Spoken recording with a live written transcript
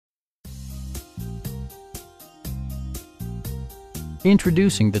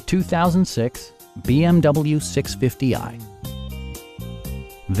Introducing the 2006 BMW 650i.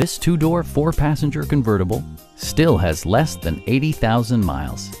 This two-door, four-passenger convertible still has less than 80,000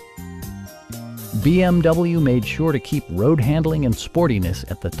 miles. BMW made sure to keep road handling and sportiness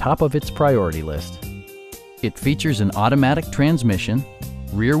at the top of its priority list. It features an automatic transmission,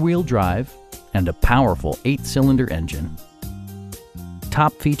 rear-wheel drive, and a powerful 8-cylinder engine.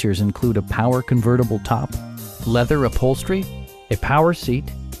 Top features include a power convertible top, leather upholstery, a power seat,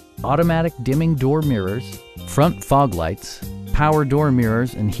 automatic dimming door mirrors, front fog lights, power door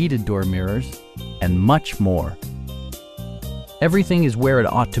mirrors and heated door mirrors, and much more. Everything is where it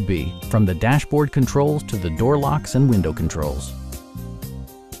ought to be, from the dashboard controls to the door locks and window controls.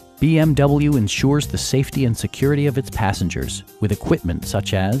 BMW ensures the safety and security of its passengers with equipment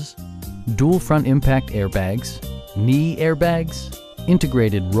such as dual front impact airbags, knee airbags,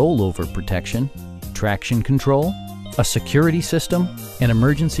 integrated rollover protection, traction control, a security system, an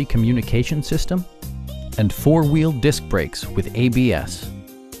emergency communication system, and four-wheel disc brakes with ABS.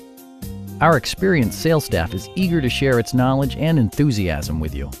 Our experienced sales staff is eager to share its knowledge and enthusiasm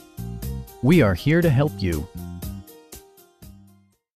with you. We are here to help you.